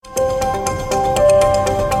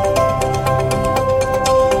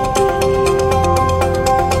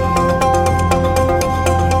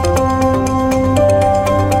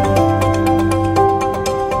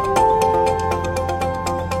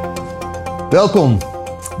Welkom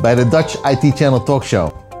bij de Dutch IT Channel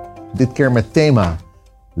Talkshow. Dit keer met thema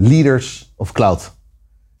Leaders of Cloud.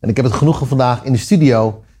 En ik heb het genoegen vandaag in de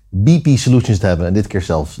studio BP Solutions te hebben. En dit keer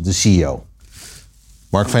zelfs de CEO.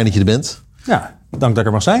 Mark, fijn dat je er bent. Ja, dank dat ik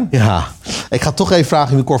er mag zijn. Ja, ik ga toch even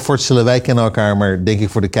vragen je kort voorstellen. Wij kennen elkaar, maar denk ik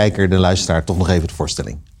voor de kijker, de luisteraar, toch nog even de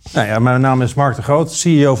voorstelling. Nou ja, mijn naam is Mark de Groot,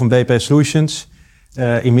 CEO van BP Solutions.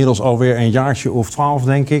 Inmiddels alweer een jaartje of 12,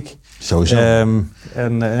 denk ik. Sowieso.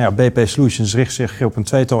 BP Solutions richt zich op een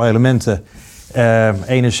tweetal elementen.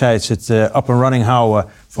 Enerzijds het up and running houden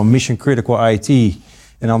van mission critical IT.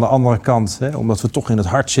 En aan de andere kant, omdat we toch in het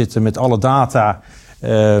hart zitten met alle data.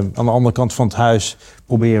 Aan de andere kant van het huis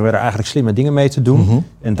proberen we er eigenlijk slimme dingen mee te doen. Mm-hmm.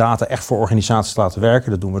 En data echt voor organisaties te laten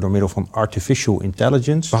werken. Dat doen we door middel van artificial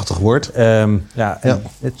intelligence. Prachtig woord.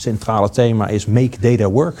 Het centrale thema is make data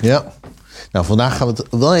work. Ja. Nou, vandaag gaan we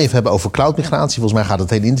het wel even hebben over cloudmigratie. Volgens mij gaat het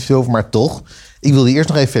hele interview over, maar toch. Ik wil je eerst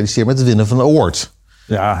nog even feliciteren met het winnen van een award.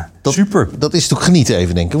 Ja, super. Dat is toch genieten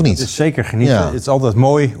even, denk ik, of niet? Het is zeker genieten. Ja. Het is altijd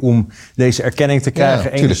mooi om deze erkenning te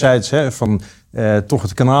krijgen. Ja, enerzijds van toch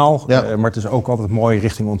het kanaal. Ja. Maar het is ook altijd mooi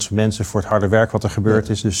richting onze mensen voor het harde werk wat er gebeurd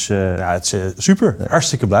is. Dus het is super. Ja.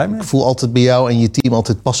 Hartstikke blij mee. Ik voel altijd bij jou en je team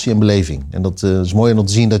altijd passie en beleving. En dat is mooi om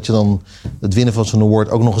te zien dat je dan het winnen van zo'n award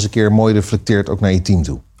ook nog eens een keer mooi reflecteert ook naar je team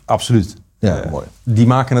toe. Absoluut. Ja, mooi. Die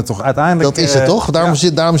maken het toch uiteindelijk... Dat is het toch?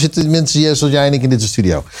 Daarom zitten mensen zoals jij en ik in deze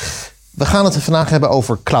studio. We gaan het vandaag hebben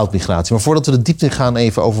over cloudmigratie. Maar voordat we de diepte gaan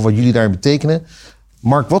even over wat jullie daarin betekenen.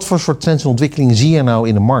 Mark, wat voor soort trends en ontwikkelingen zie je nou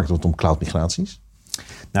in de markt rondom cloudmigraties?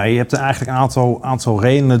 Nou, je hebt eigenlijk een aantal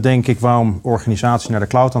redenen, denk ik, waarom organisaties naar de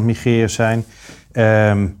cloud aan het migreren zijn.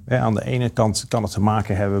 Aan de ene kant kan het te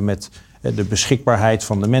maken hebben met de beschikbaarheid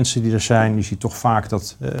van de mensen die er zijn. Je ziet toch vaak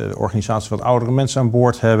dat organisaties wat oudere mensen aan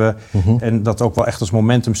boord hebben. Mm-hmm. En dat ook wel echt als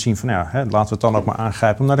momentum zien van laten we het dan ook maar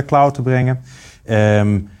aangrijpen om naar de cloud te brengen.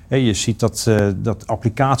 Je ziet dat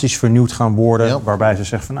applicaties vernieuwd gaan worden. Ja. Waarbij ze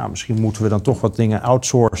zeggen van misschien moeten we dan toch wat dingen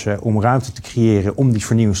outsourcen om ruimte te creëren om die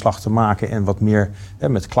vernieuwingsslag te maken. En wat meer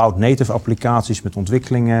met cloud native applicaties, met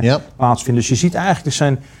ontwikkelingen plaatsvinden. Dus je ziet eigenlijk er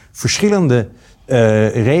zijn verschillende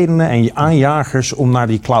redenen en aanjagers om naar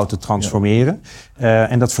die cloud te transformeren.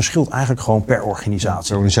 En dat verschilt eigenlijk gewoon per organisatie.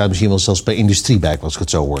 Per organisatie misschien wel zelfs per industrie bij, als ik het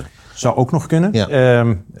zo hoor. Zou ook nog kunnen. Ja.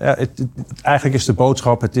 Eigenlijk is de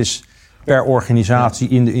boodschap, het is per organisatie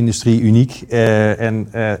in de industrie uniek.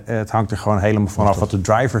 Het hangt er gewoon helemaal vanaf wat de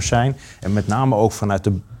drivers zijn. En met name ook vanuit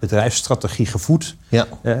de bedrijfsstrategie gevoed. Ja.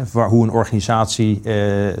 Hoe een organisatie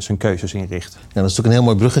zijn keuzes inricht. Ja, dat is natuurlijk een heel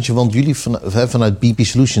mooi bruggetje. Want jullie vanuit BP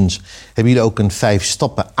Solutions hebben jullie ook een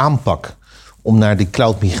 5-stappen aanpak om naar die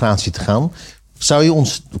cloud-migratie te gaan. Zou je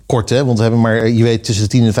ons kort, want we hebben maar, je weet, tussen de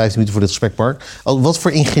 10 en 15 minuten voor dit gesprek, Mark. Wat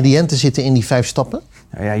voor ingrediënten zitten in die 5 stappen?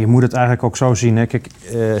 Nou ja, je moet het eigenlijk ook zo zien. Hè. Kijk,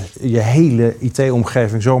 je hele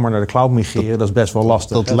IT-omgeving zomaar naar de cloud migreren, dat is best wel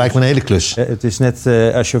lastig. Dat lijkt me een hele klus. Het is net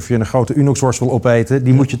alsof je een grote Unox-worst wil opeten.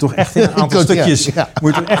 Die moet je toch echt in een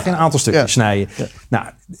aantal stukjes, snijden. Ja. Nou,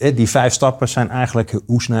 die 5 stappen zijn eigenlijk,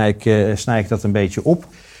 hoe snij ik dat een beetje op?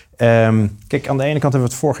 Kijk, aan de ene kant hebben we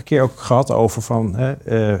het vorige keer ook gehad over van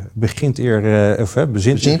begin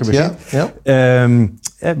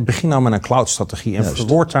nou met een cloud-strategie en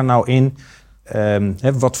verwoord daar nou in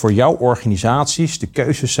wat voor jouw organisaties de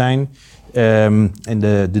keuzes zijn en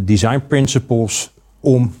de design principles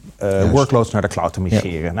om workloads naar de cloud te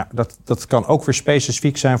migreren. Ja. Nou, dat kan ook weer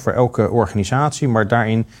specifiek zijn voor elke organisatie, maar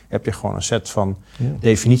daarin heb je gewoon een set van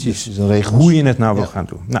definities hoe je het nou wil gaan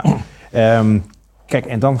doen. Nou, kijk,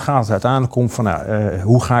 en dan gaat het uiteindelijk om van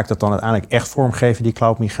hoe ga ik dat dan uiteindelijk echt vormgeven, die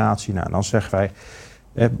cloud-migratie? Nou, dan zeggen wij,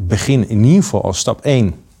 begin in ieder geval als stap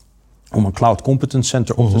 1 om een Cloud Competence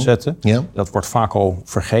Center op te zetten. Ja. Dat wordt vaak al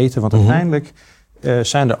vergeten, want uiteindelijk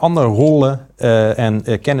zijn er andere rollen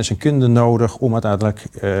en kennis en kunde nodig om uiteindelijk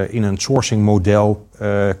in een sourcing model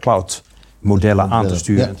cloud modellen aan te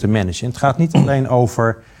sturen en te managen. En het gaat niet alleen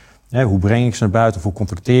over hoe breng ik ze naar buiten of hoe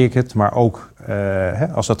contracteer ik het, maar ook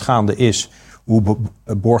als dat gaande is, hoe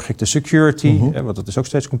borg ik de security, want dat is ook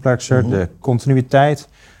steeds complexer, de continuïteit,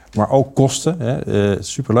 maar ook kosten.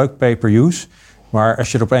 Superleuk, pay-per-use. Maar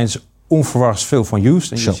als je er opeens onverwachts veel van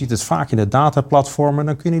used en je ziet het vaak in de dataplatformen,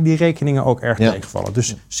 dan kunnen die rekeningen ook erg tegenvallen.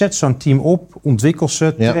 Dus zet zo'n team op, ontwikkel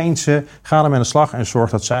ze, train ze, ga ermee aan de slag en zorg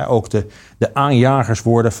dat zij ook de aanjagers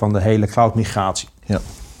worden van de hele cloud-migratie. Ja.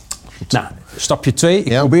 Nou, stapje 2,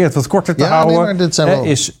 ik probeer het wat korter te houden. Nee, maar dit zijn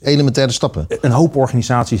wel elementaire stappen. Een hoop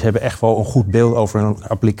organisaties hebben echt wel een goed beeld over een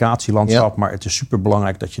applicatielandschap. Maar het is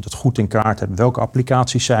superbelangrijk dat je dat goed in kaart hebt. Welke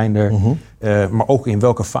applicaties zijn er? Maar ook in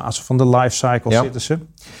welke fase van de lifecycle zitten ze?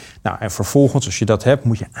 Nou, en vervolgens, als je dat hebt,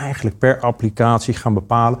 moet je eigenlijk per applicatie gaan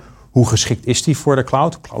bepalen hoe geschikt is die voor de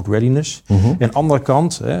cloud? Cloud readiness. En aan de andere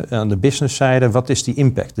kant, aan de businesszijde, wat is die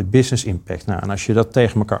impact? De business impact. Nou, en als je dat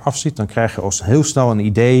tegen elkaar afziet, dan krijg je als heel snel een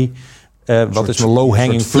idee. Wat is een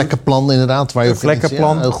low-hanging vlekkenplan inderdaad. Waar je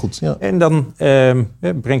vlekkenplan. Ja, heel goed. Ja. En dan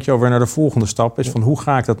breng je over naar de volgende stap. Is van hoe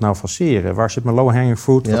ga ik dat nou faceren? Waar zit mijn low-hanging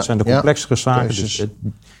fruit? Wat zijn de complexere zaken? Dus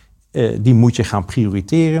die moet je gaan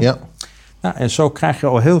prioriteren. Ja. Nou, en zo krijg je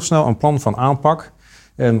al heel snel een plan van aanpak.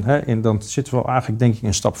 En dan zitten we al eigenlijk denk ik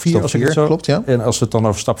in stap 4. Stap 4, klopt, ja. En als we het dan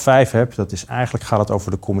over stap 5 hebben, gaat het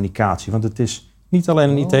over de communicatie. Want het is niet alleen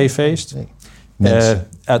een IT-feest. Nee.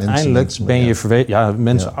 Uiteindelijk ben je verwezen. Ja,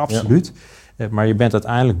 mensen absoluut. Maar je bent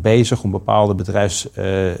uiteindelijk bezig om bepaalde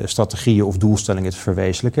bedrijfsstrategieën of doelstellingen te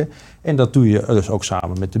verwezenlijken. En dat doe je dus ook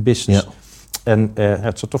samen met de business. Ja. En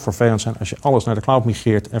het zou toch vervelend zijn als je alles naar de cloud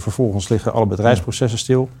migreert en vervolgens liggen alle bedrijfsprocessen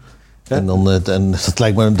stil. En dat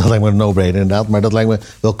lijkt me een no-brainer inderdaad. Maar dat lijkt me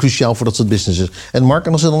wel cruciaal voor dat soort businesses. En Mark,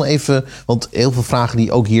 en als we dan even... Want heel veel vragen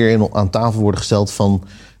die ook hier aan tafel worden gesteld van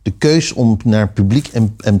de keus om naar publiek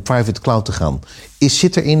en private cloud te gaan.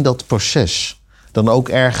 Zit er in dat proces dan ook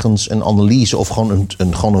ergens een analyse of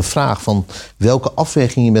gewoon een vraag van welke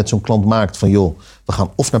afweging je met zo'n klant maakt van joh, we gaan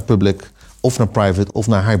of naar public, of naar private, of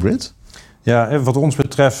naar hybrid? Ja, wat ons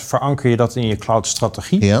betreft veranker je dat in je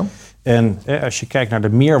cloud-strategie. Ja. En als je kijkt naar de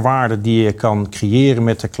meerwaarde die je kan creëren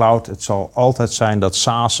met de cloud, het zal altijd zijn dat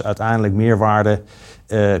SaaS uiteindelijk meer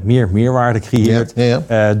meerwaarde creëert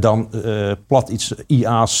dan plat iets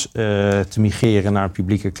IaaS te migreren naar een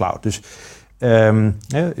publieke cloud. Dus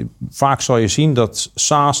vaak zal je zien dat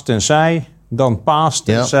SaaS tenzij, dan PaaS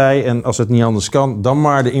tenzij en als het niet anders kan, dan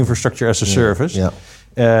maar de infrastructure as a service. Ja.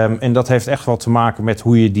 En dat heeft echt wel te maken met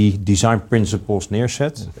hoe je die design principles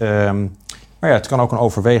neerzet. Maar ja, het kan ook een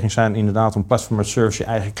overweging zijn inderdaad om platform as a service je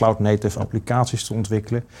eigen cloud-native applicaties te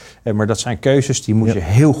ontwikkelen. Maar dat zijn keuzes die moet je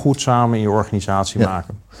heel goed samen in je organisatie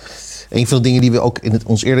maken. Een van de dingen die we ook in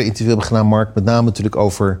ons eerder interview hebben gedaan, Mark, met name natuurlijk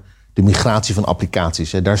over de migratie van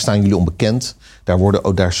applicaties. Daar staan jullie onbekend. Daar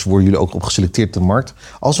worden jullie ook op geselecteerd op de markt.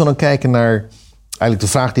 Als we dan kijken naar eigenlijk de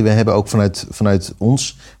vraag die we hebben ook vanuit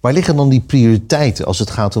ons. Waar liggen dan die prioriteiten als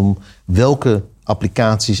het gaat om welke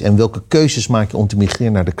applicaties en welke keuzes maak je om te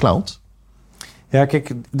migreren naar de cloud? Ja,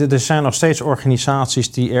 kijk, er zijn nog steeds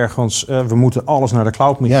organisaties die ergens we moeten alles naar de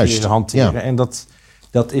cloud migreren hanteren. Ja. En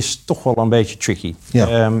dat is toch wel een beetje tricky.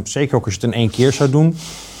 Ja. Zeker ook als je het in 1 keer zou doen.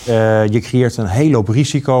 Je creëert een hele hoop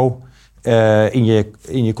risico in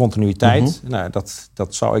je continuïteit. Nou,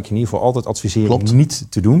 dat zou ik in ieder geval altijd adviseren om niet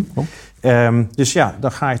te doen. Dus ja,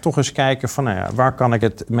 dan ga je toch eens kijken van waar kan ik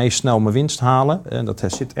het meest snel mijn winst halen. En dat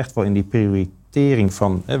zit echt wel in die prioritering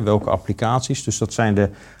van welke applicaties. Dus dat zijn de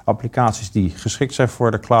applicaties die geschikt zijn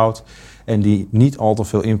voor de cloud en die niet al te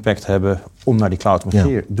veel impact hebben om naar die cloud te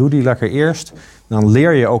migreren. Ja. Doe die lekker eerst. Dan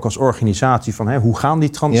leer je ook als organisatie van hoe gaan die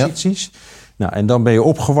transities. Ja. Nou, en dan ben je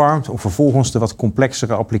opgewarmd om vervolgens de wat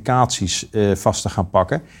complexere applicaties vast te gaan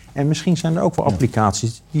pakken. En misschien zijn er ook wel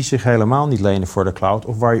applicaties die zich helemaal niet lenen voor de cloud,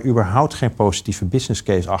 of waar je überhaupt geen positieve business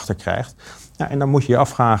case achter krijgt. Ja, en dan moet je je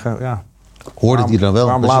afvragen, hoorde die dan wel?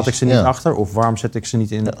 Waarom laat ik ze niet achter? Of waarom zet ik ze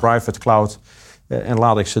niet in de private cloud en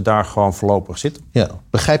laat ik ze daar gewoon voorlopig zitten? Ja.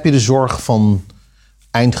 Begrijp je de zorg van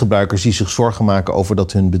eindgebruikers die zich zorgen maken over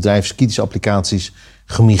dat hun bedrijfskritische applicaties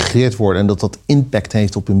gemigreerd worden en dat impact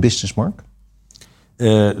heeft op hun business, Mark?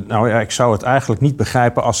 Ik zou het eigenlijk niet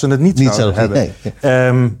begrijpen als ze het niet zouden hebben.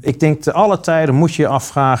 Nee. Ik denk te alle tijden moet je je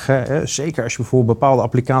afvragen, zeker als je bijvoorbeeld bepaalde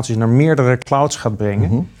applicaties naar meerdere clouds gaat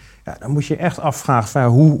brengen. Ja, dan moet je echt afvragen van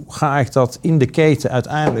hoe ga ik dat in de keten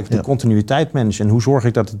uiteindelijk de continuïteit managen en hoe zorg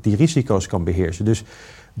ik dat het die risico's kan beheersen. Dus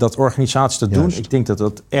dat organisaties dat doen, ik denk dat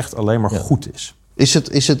dat echt alleen maar goed is.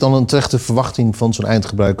 Is het dan een terechte verwachting van zo'n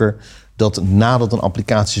eindgebruiker dat nadat een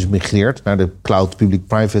applicatie is migreert naar de cloud, public,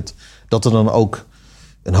 private, dat er dan ook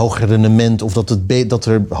een hoger rendement of dat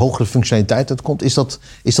er hogere functionaliteit uitkomt?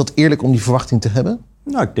 Is dat eerlijk om die verwachting te hebben?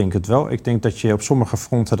 Nou, ik denk het wel. Ik denk dat je op sommige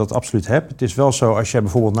fronten dat absoluut hebt. Het is wel zo, als je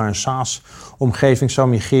bijvoorbeeld naar een SaaS-omgeving zou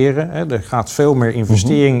migreren, er gaat veel meer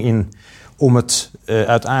investering in om het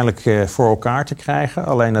uiteindelijk voor elkaar te krijgen.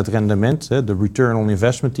 Alleen het rendement, de return on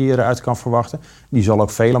investment die je eruit kan verwachten, die zal ook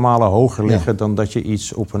vele malen hoger liggen dan dat je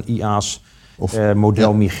iets op een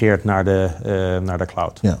IaaS-model migreert naar de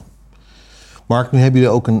cloud. Ja. Mark, nu hebben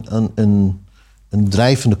jullie ook een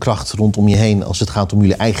drijvende kracht rondom je heen als het gaat om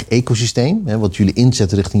jullie eigen ecosysteem. Wat jullie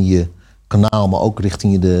inzetten richting je kanaal, maar ook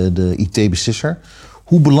richting de IT-beslisser.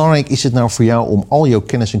 Hoe belangrijk is het nou voor jou om al jouw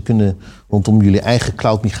kennis en kunde rondom jullie eigen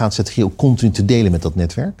cloud-migratiestrategie ook continu te delen met dat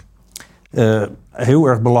netwerk? Heel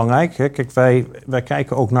erg belangrijk. Hè. Kijk, wij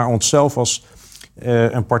kijken ook naar onszelf als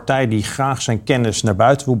een partij die graag zijn kennis naar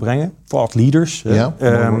buiten wil brengen. Thought leaders. Ja,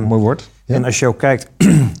 mooi woord. Ja. En als je ook kijkt,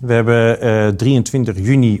 we hebben 23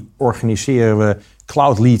 juni organiseren we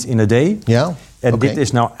Cloud Lead in a Day. Ja. En dit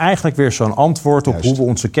is nou eigenlijk weer zo'n antwoord op hoe we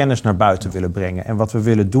onze kennis naar buiten willen brengen. En wat we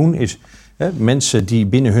willen doen is mensen die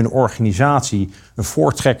binnen hun organisatie een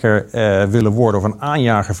voortrekker willen worden of een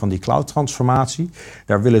aanjager van die cloud-transformatie.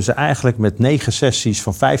 Daar willen ze eigenlijk met 9 sessies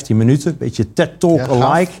van 15 minuten, een beetje TED-talk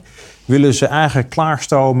alike, willen ze eigenlijk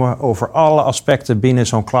klaarstomen over alle aspecten binnen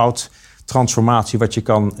zo'n cloud-transformatie wat je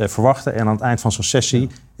kan verwachten. En aan het eind van zo'n sessie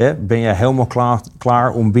ben je helemaal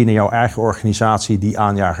klaar om binnen jouw eigen organisatie die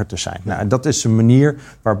aanjager te zijn. Nou, en dat is een manier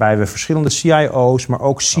waarbij we verschillende CIO's, maar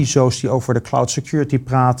ook CISO's die over de cloud security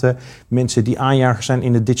praten, mensen die aanjager zijn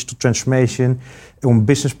in de digital transformation, om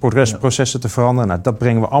businessprocessen te veranderen. Nou, dat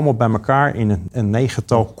brengen we allemaal bij elkaar in een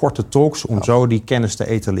 9-tal korte talks om zo die kennis te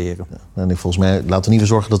etaleren. Ja, en volgens mij laten we in ieder geval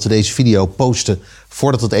zorgen dat we deze video posten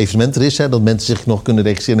voordat het evenement er is. Hè, dat mensen zich nog kunnen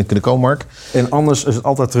registreren en kunnen komen, Mark. En anders is het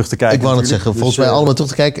altijd terug te kijken. Ik wou het zeggen, volgens mij allemaal terug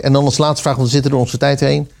te kijken. En dan als laatste vraag, want we zitten door onze tijd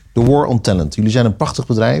heen. The War on Talent. Jullie zijn een prachtig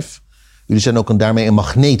bedrijf. Jullie zijn ook daarmee een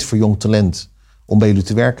magneet voor jong talent om bij jullie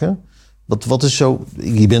te werken. Wat is zo?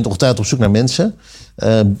 Je bent altijd op zoek naar mensen.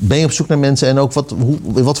 Ben je op zoek naar mensen en ook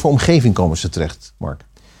wat voor omgeving komen ze terecht, Mark?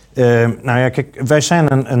 Nou ja, kijk, wij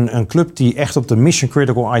zijn een club die echt op de mission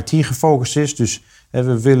critical IT gefocust is. Dus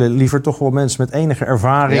we willen liever toch wel mensen met enige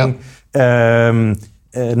ervaring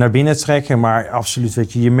naar binnen trekken. Maar absoluut,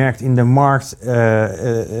 weet je merkt in de markt,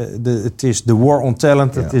 het is de war on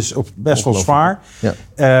talent. Het is best wel zwaar. Ja.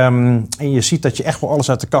 En je ziet dat je echt wel alles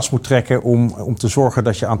uit de kast moet trekken om te zorgen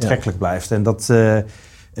dat je aantrekkelijk blijft. En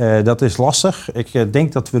dat is lastig. Ik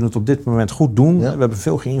denk dat we het op dit moment goed doen. Ja. We hebben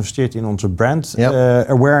veel geïnvesteerd in onze brand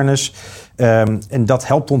awareness. En dat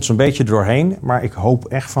helpt ons een beetje doorheen. Maar ik hoop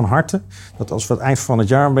echt van harte dat als we het eind van het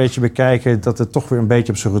jaar een beetje bekijken, dat het toch weer een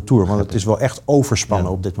beetje op zijn retour. Want het is wel echt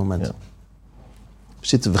overspannen op dit moment.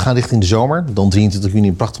 Ja. We gaan richting de zomer. Dan 23 juni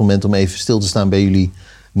een prachtig moment om even stil te staan bij jullie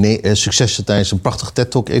successen tijdens een prachtig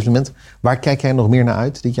TED-talk evenement. Waar kijk jij nog meer naar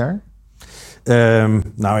uit dit jaar?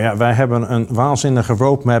 Nou ja, wij hebben een waanzinnige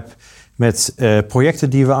roadmap met projecten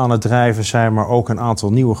die we aan het drijven zijn, maar ook een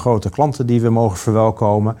aantal nieuwe grote klanten die we mogen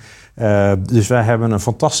verwelkomen. Dus wij hebben een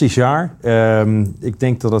fantastisch jaar. Ik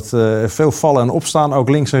denk dat het veel vallen en opstaan ook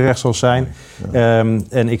links en rechts zal zijn. Ja.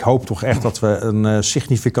 En ik hoop toch echt dat we een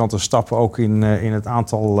significante stap ook in het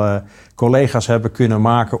aantal collega's hebben kunnen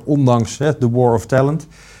maken, ondanks de war of talent.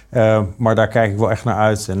 Maar daar kijk ik wel echt naar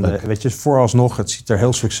uit. En weet je, vooralsnog, het ziet er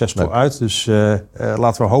heel succesvol uit. Dus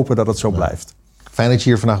laten we hopen dat het zo blijft. Fijn dat je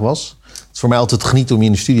hier vandaag was. Het is voor mij altijd genieten om je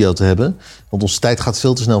in de studio te hebben. Want onze tijd gaat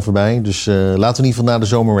veel te snel voorbij. Dus laten we in ieder geval na de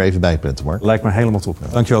zomer weer even bijpunten, Mark. Lijkt me helemaal top.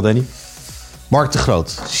 Dankjewel, Danny. Mark de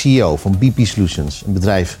Groot, CEO van BP Solutions. Een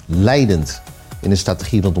bedrijf leidend in de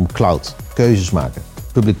strategie rondom cloud. Keuzes maken,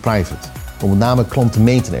 public-private. Om met name klanten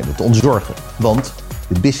mee te nemen, te ontzorgen. Want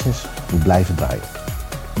de business moet blijven draaien.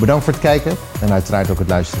 Bedankt voor het kijken en uiteraard ook het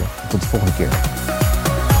luisteren. Tot de volgende keer.